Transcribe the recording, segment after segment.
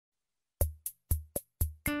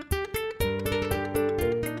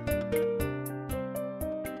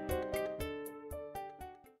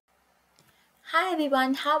Hi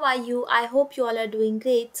everyone, how are you? I hope you all are doing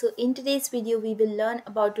great. So in today's video, we will learn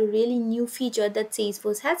about a really new feature that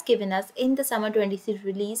Salesforce has given us in the Summer 23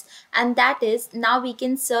 release, and that is now we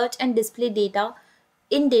can search and display data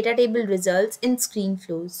in data table results in screen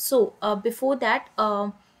flows. So before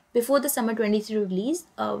the Summer 23 release,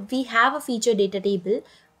 we have a feature data table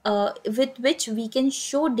with which we can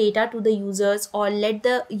show data to the users or let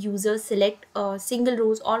the user select single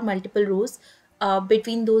rows or multiple rows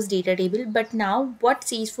between those data table. But now what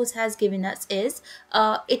Salesforce has given us is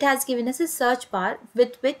it has given us a search bar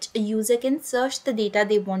with which a user can search the data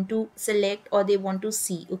they want to select or they want to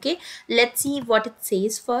see. Okay, let's see what it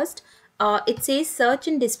says first. It says search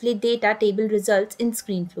and display data table results in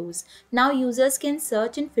screen flows. Now users can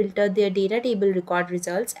search and filter their data table record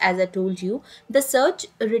results. As I told you, the search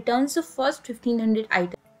returns the first 1500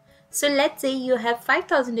 items. So let's say you have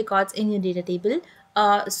 5000 records in your data table.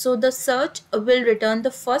 So the search will return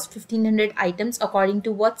the first 1500 items according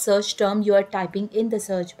to what search term you are typing in the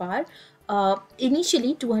search bar.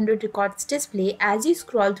 Initially 200 records display. As you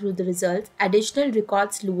scroll through the results, additional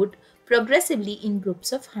records load progressively in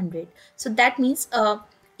groups of 100. So that means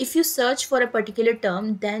if you search for a particular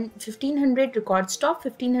term, then 1500 records, top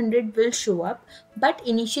 1500 will show up, but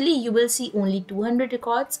initially you will see only 200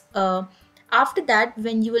 records. After that,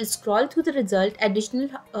 when you will scroll through the result, additional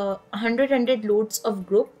 100 loads of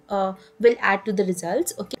group will add to the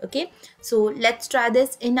results. Okay, so let's try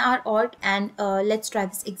this in our org, and let's try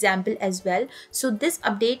this example as well. So this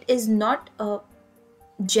update is not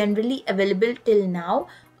generally available till now.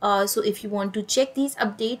 So if you want to check these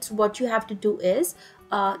updates, what you have to do is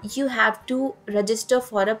you have to register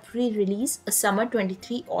for a pre-release Summer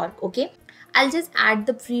 23 org. Okay, I'll just add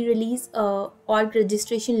the pre-release org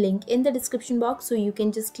registration link in the description box, so you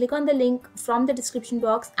can just click on the link from the description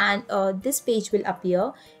box and this page will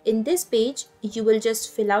appear. In this page, you will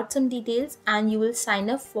just fill out some details and you will sign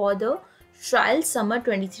up for the trial Summer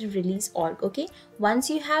 23 release org. Okay, once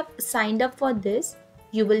you have signed up for this,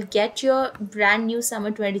 you will get your brand new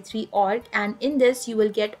Summer 23 org, and in this you will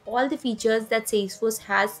get all the features that Salesforce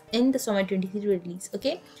has in the Summer 23 release.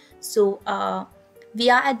 Okay, so we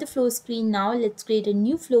are at the flow screen now. Let's create a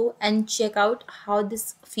new flow and check out how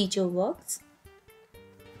this feature works.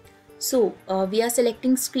 So we are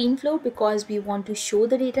selecting screen flow because we want to show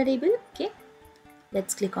the data table. Okay,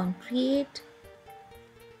 let's click on create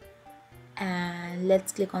and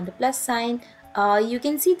let's click on the plus sign. You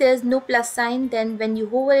can see there's no plus sign. Then when you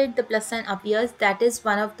hover it, the plus sign appears. That is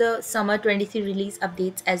one of the Summer 23 release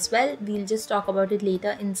updates as well. We'll just talk about it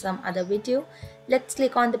later in some other video. Let's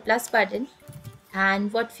click on the plus button,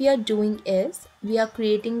 and what we are doing is we are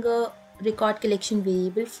creating a record collection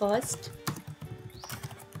variable first.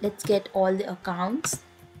 Let's get all the accounts,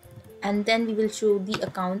 and then we will show the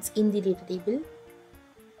accounts in the data table.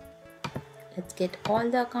 Let's get all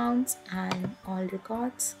the accounts and all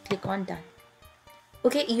records. Click on done.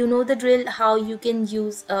 Okay, you know the drill, how you can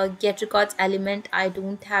use get records element. I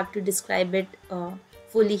don't have to describe it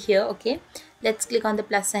fully here. Okay, let's click on the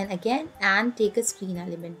plus sign again and take a screen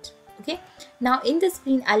element. Okay, now in the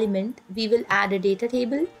screen element we will add a data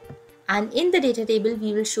table, and in the data table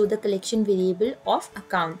we will show the collection variable of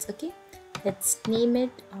accounts. Okay, let's name it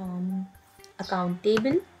account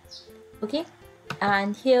table. Okay,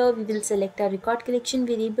 and here we will select a record collection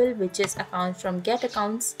variable, which is account from get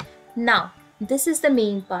accounts. Now this is the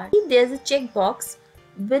main part. There's a checkbox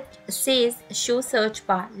which says show search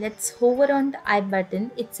bar. Let's hover on the I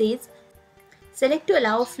button. It says select to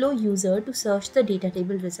allow flow user to search the data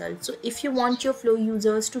table results. So if you want your flow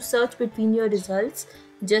users to search between your results,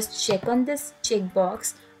 just check on this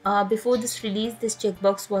checkbox. Before this release, this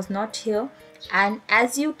checkbox was not here, and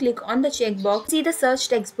as you click on the checkbox, see the search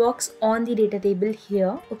text box on the data table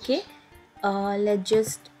here. Okay, let's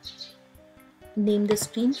just name the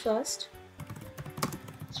screen first,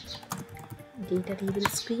 data table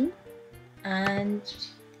screen, and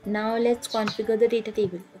now let's configure the data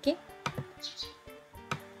table. Okay,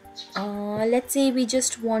 let's say we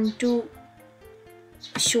just want to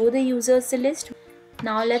show the users the list.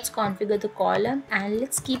 Now let's configure the column and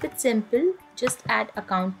let's keep it simple. Just add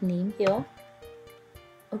account name here.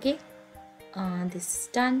 Okay, this is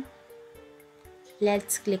done.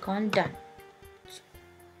 Let's click on done.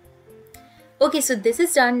 Okay, so this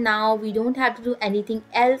is done. Now we don't have to do anything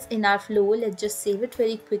else in our flow. Let's just save it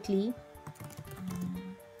very quickly.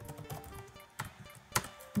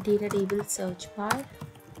 Data table search bar.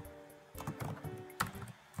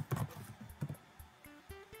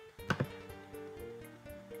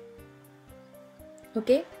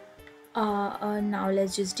 Okay, now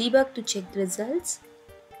let's just debug to check the results.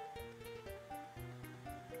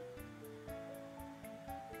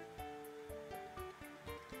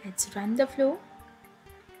 just run the flow.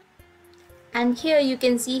 And here you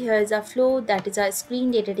can see here is our flow, that is our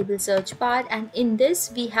screen data table search part, and in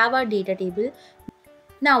this we have our data table.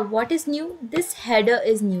 Now what is new? This header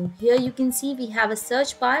is new. Here you can see we have a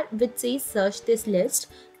search bar which says search this list.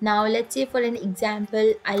 Now let's say for an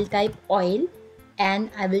example I'll type oil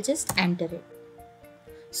and I will just enter it.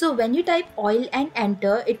 So when you type oil and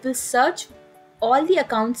enter, it will search all the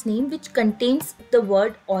accounts name which contains the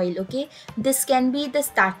word oil. Okay, this can be the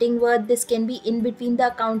starting word, this can be in between the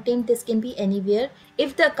account name, this can be anywhere.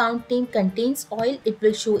 If the account name contains oil, it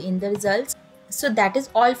will show in the results. So that is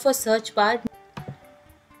all for search bar.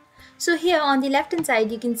 So here on the left hand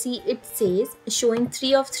side you can see it says showing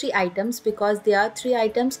 3 of 3 items because there are 3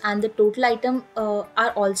 items and the total item are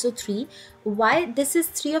also 3. Why this is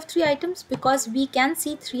 3 of 3 items? Because we can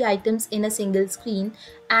see 3 items in a single screen.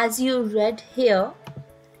 As you read here,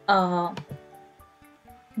 the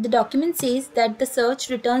document says that the search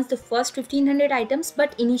returns the first 1500 items,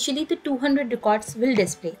 but initially the 200 records will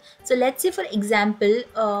display. So let's say for example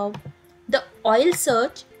the oil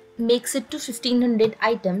search makes it to 1500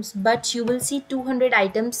 items, but you will see 200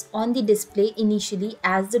 items on the display initially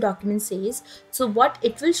as the document says. So what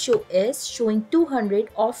it will show is showing 200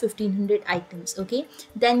 of 1500 items. Okay,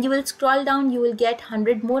 then you will scroll down, you will get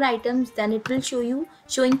 100 more items, then it will show you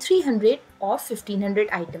showing 300 of 1500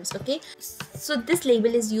 items. Okay, so this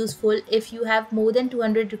label is useful if you have more than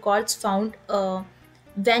 200 records found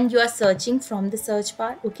when you are searching from the search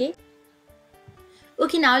bar.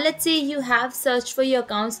 Okay, now let's say you have searched for your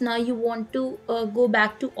accounts. Now you want to go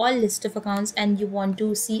back to all list of accounts and you want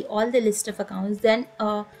to see all the list of accounts. Then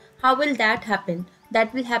how will that happen?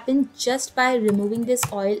 That will happen just by removing this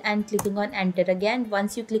oil and clicking on enter again.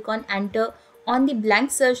 Once you click on enter on the blank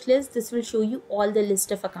search list, this will show you all the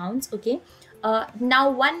list of accounts. Okay, now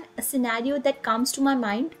one scenario that comes to my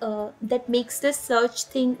mind that makes this search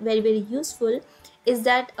thing very useful is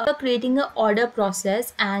that creating an order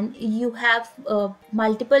process and you have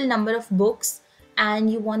multiple number of books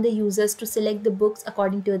and you want the users to select the books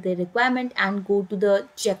according to their requirement and go to the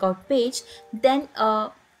checkout page. Then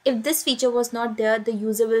if this feature was not there, the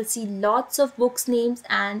user will see lots of books names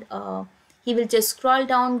and he will just scroll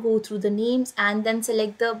down, go through the names and then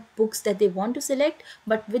select the books that they want to select.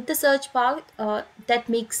 But with the search part, that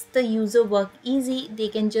makes the user work easy. They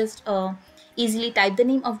can just easily type the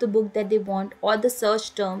name of the book that they want or the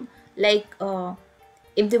search term, like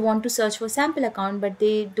if they want to search for sample account but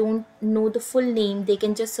they don't know the full name, they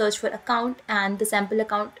can just search for account and the sample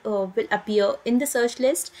account will appear in the search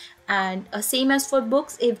list. And same as for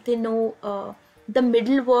books, if they know the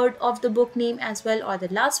middle word of the book name as well or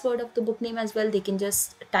the last word of the book name as well, they can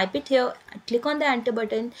just type it here, click on the enter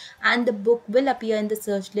button and the book will appear in the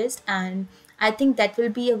search list. And I think that will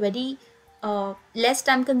be a very less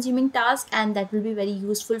time consuming task and that will be very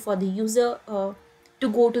useful for the user to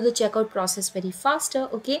go to the checkout process very faster.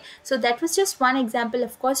 Okay, so that was just one example.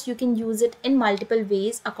 Of course you can use it in multiple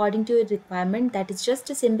ways according to your requirement. That is just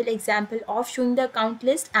a simple example of showing the account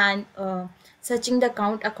list and searching the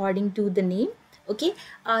account according to the name. Okay,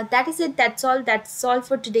 that is it. That's all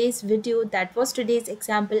for today's video. That was today's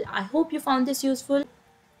example. I hope you found this useful.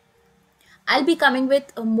 I'll be coming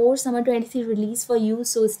with a more summer 23 release for you,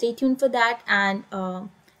 so stay tuned for that. And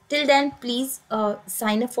till then, please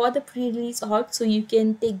sign up for the pre-release org so you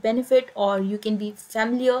can take benefit or you can be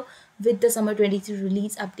familiar with the summer 23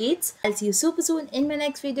 release updates. I'll see you super soon in my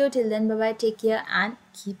next video. Till then, bye bye, take care and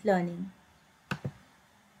keep learning.